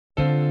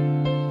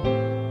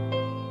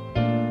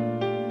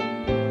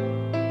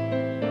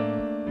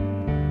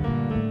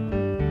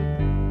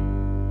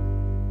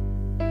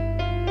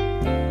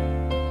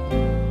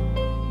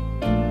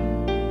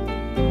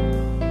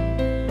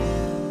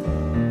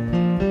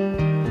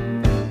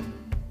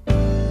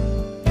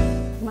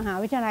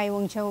วิทยาลัยว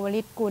งศ์ชว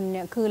ลิตกุลเ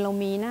นี่ยคือเรา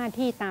มีหน้า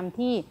ที่ตาม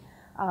ที่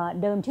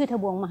เดิมชื่อท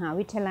บวงมหา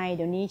วิทยาลัยเ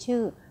ดี๋ยวนี้ชื่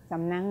อส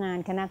ำนักงาน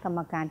คณะกรรม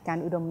การการ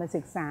อุดม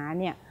ศึกษา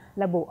เนี่ย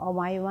ระบุเอาไ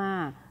ว้ว่า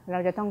เรา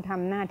จะต้องท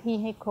ำหน้าที่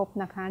ให้ครบ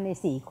นะคะใน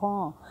4ข้อ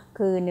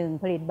คือ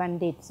 1. ผลิตบัณ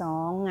ฑิต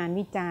 2. งาน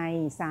วิจัย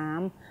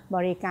 3. บ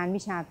ริการ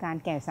วิชาการ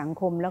แก่สัง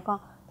คมแล้วก็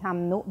ท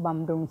ำนุบ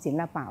ำรุงศิ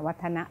ลปะวั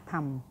ฒนธรร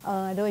ม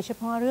โดยเฉ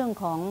พาะเรื่อง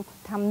ของ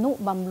ทำนุ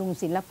บำรุง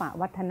ศิลปะ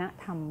วัฒน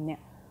ธรรมเนี่ย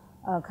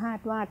คาด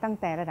ว่าตั้ง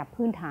แต่ระดับ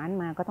พื้นฐาน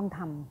มาก็ต้องท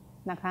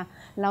ำนะคะ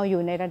เราอ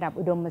ยู่ในระดับ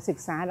อุดมศึก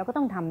ษาเราก็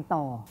ต้องทำ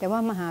ต่อแต่ว่า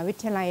มหาวิ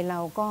ทยาลัยเรา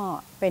ก็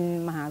เป็น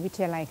มหาวิท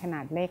ยาลัยขน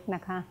าดเล็กน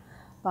ะคะ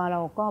เร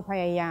าก็พ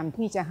ยายาม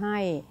ที่จะให้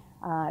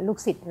ลูก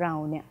ศิษย์เรา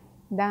เนี่ย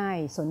ได้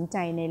สนใจ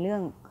ในเรื่อ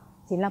ง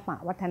ศิลปะ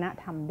วัฒน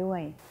ธรรมด้ว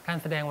ยการ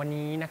แสดงวัน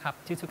นี้นะครับ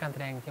ชื่อการแส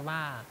ดงที่ว่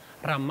า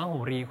รำมโห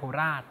รีโค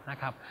ราชนะ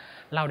ครับ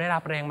เราได้รั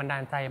บแรงบันดา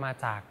ลใจมา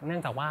จากเนื่อ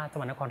งจากว่าจัง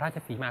หวัดนครราช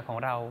สีมาของ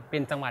เราเป็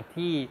นจังหวัด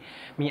ที่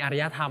มีอาร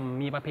ยธรรม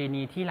มีประเพ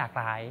ณีที่หลาก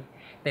หลาย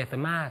แต่ส่ว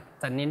นมาก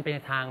จะเน้นไปใน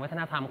ทางวัฒ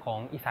นธรรมของ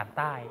อีสานใ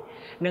ต้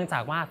เนื่องจา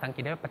กว่าสังเก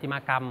ตได้ว่าประติมา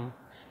กรรม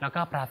แล้วก็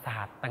ปราสา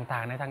ทต่า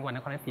งๆในจังหวัดน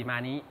ครราชสีมา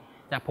นี้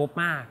จะพบ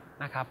มาก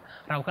นะครับ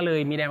เราก็เล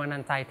ยมีแรงบันดา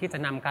ลใจที่จะ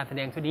นำการแส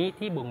ดงชุดนี้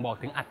ที่บ่งบอก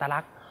ถึงอัตลั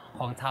กษณ์ข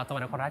องชาวจังหวั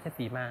ดนครราช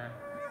สีมา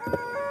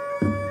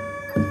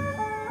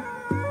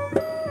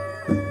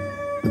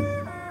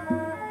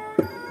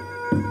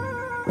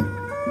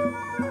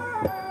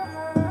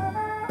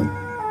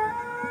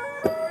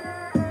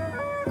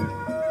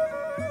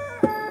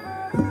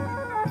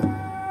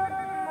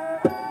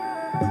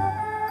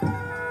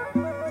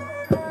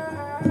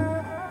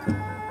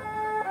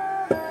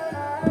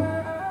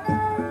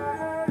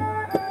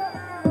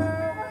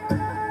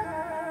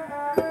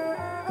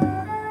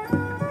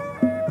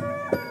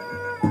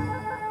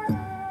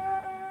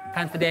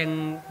การแสดง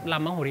ร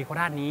ำมโหรีโค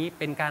ราชนี้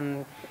เป็นการ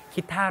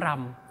คิดท่าร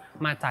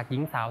ำมาจากหญิ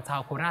งสาวชา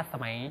วโคราชส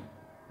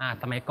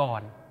มัยก่อ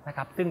นนะค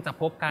รับซึ่งจะ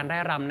พบการได้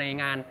รำใน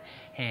งาน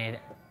แห่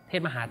เท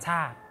ศมหาช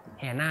าติ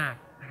แห่นาค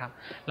นะครับ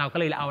เราก็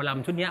เลยเอาร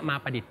ำชุดนี้มา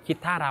ประดิษฐ์คิด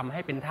ท่ารำใ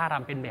ห้เป็นท่าร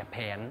ำเป็นแบบแผ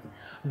น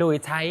โดย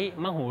ใช้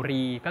มโห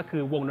รีก็คื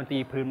อวงดนตรี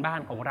พื้นบ้า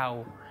นของเรา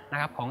นะ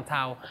ครับของช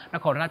าวน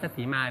ครราช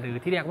สีมาหรือ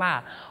ที่เรียกว่า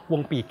ว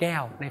งปีแก้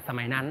วในส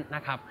มัยนั้นน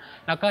ะครับ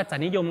แล้วก็จะ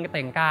นิยมแ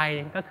ต่งกาย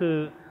ก็คือ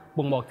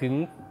บ่งบอกถึง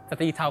ส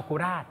ตรีชาวโค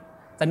ราช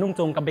จะนุ่ง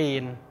จงกระเบ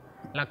น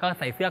แล้วก็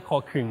ใส่เสื้อคอ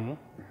ขึง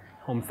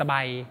ห่มสบา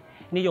ย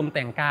นิยมแ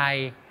ต่งกาย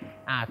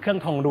เครื่อง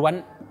ทองล้วน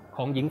ข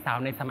องหญิงสาว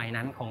ในสมัย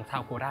นั้นของชา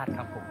วโคราชค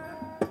รับผม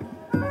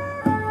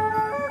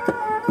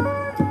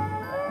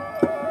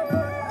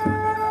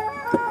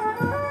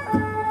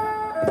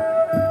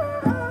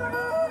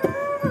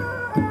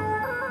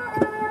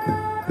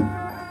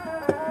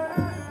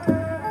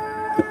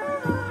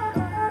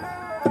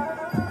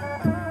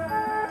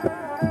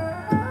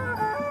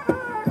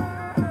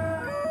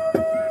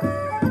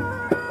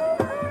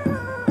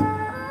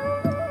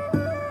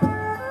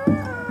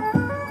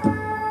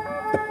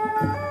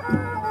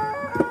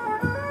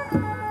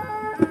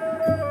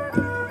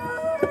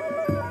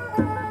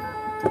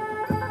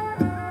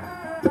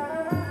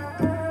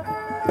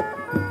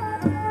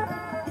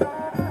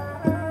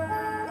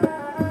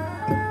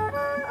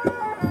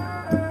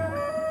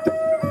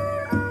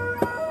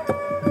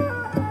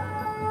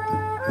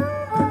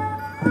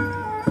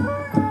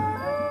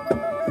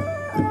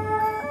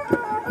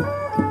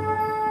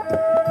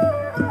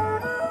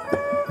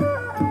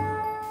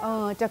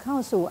จะเข้า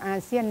สู่อา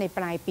เซียนในป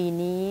ลายปี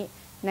นี้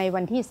ใน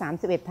วันที่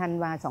 31 ธัน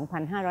วาคม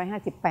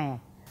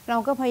 2558 เรา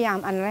ก็พยายาม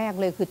อันแรก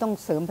เลยคือต้อง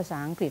เสริมภาษา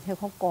อังกฤษให้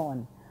เขาก่อน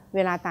เว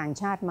ลาต่าง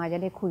ชาติมาจะ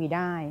ได้คุยไ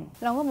ด้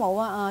เราก็บอก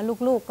ว่า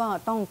ลูกๆก็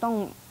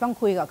ต้อง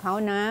คุยกับเขา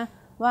นะ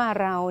ว่า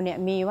เราเนี่ย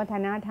มีวัฒ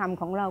นธรรม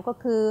ของเราก็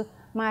คือ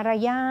มาร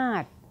ย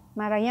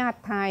าท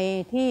ไทย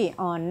ที่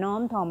อ่อนน้อ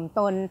มถ่อม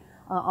ตน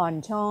อ่อน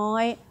ช้อ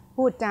ย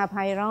พูดจาไพ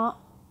เราะ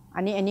อั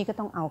นนี้ก็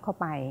ต้องเอาเข้า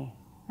ไป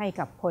ให้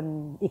กับคน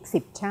อีก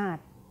10 ชา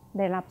ติ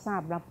ได้รับทรา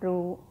บรับ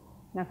รู้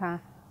นะคะ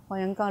เพราะฉ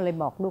ะนั้นก็เลย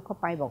บอกลูกเข้า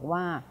ไปบอกว่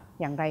า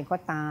อย่างไรก็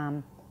ตาม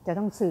จะ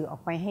ต้องสื่อออ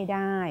กไปให้ไ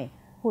ด้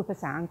พูดภา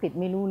ษาอังกฤษ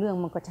ไม่รู้เรื่อง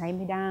มันก็ใช้ไ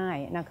ม่ได้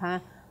นะคะ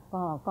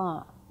ก็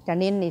จะ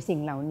เน้นในสิ่ง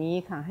เหล่านี้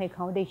ค่ะให้เข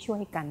าได้ช่ว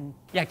ยกัน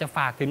อยากจะฝ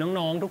ากถึง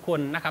น้องๆทุกคน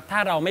นะครับถ้า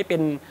เราไม่เป็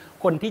น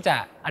คนที่จะ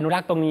อนุรั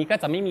กษ์ตรงนี้ก็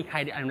จะไม่มีใคร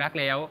อนุรักษ์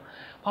แล้ว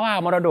เพราะว่า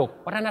มรดก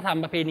วัฒนธรรม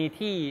ประเพณี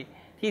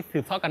ที่สื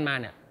บทอดกันมา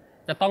เนี่ย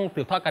จะต้อง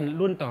สืบทอดกัน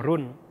รุ่นต่อ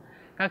รุ่น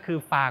ก็คือ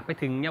ฝากไป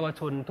ถึงเยาว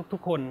ชนทุ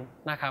กๆคน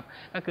นะครับ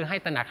ก็คือให้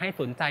ตระหนักให้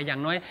สนใจอย่า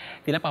งน้อย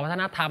ศิลปวัฒ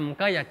นธรรม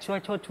ก็อยากช่วย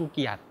เชิดชูเ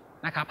กียรติ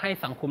นะครับให้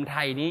สังคมไท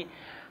ยนี้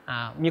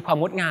มีความ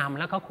งดงาม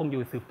แล้วก็คงอ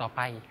ยู่สืบต่อไ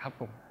ปครับ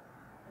ผม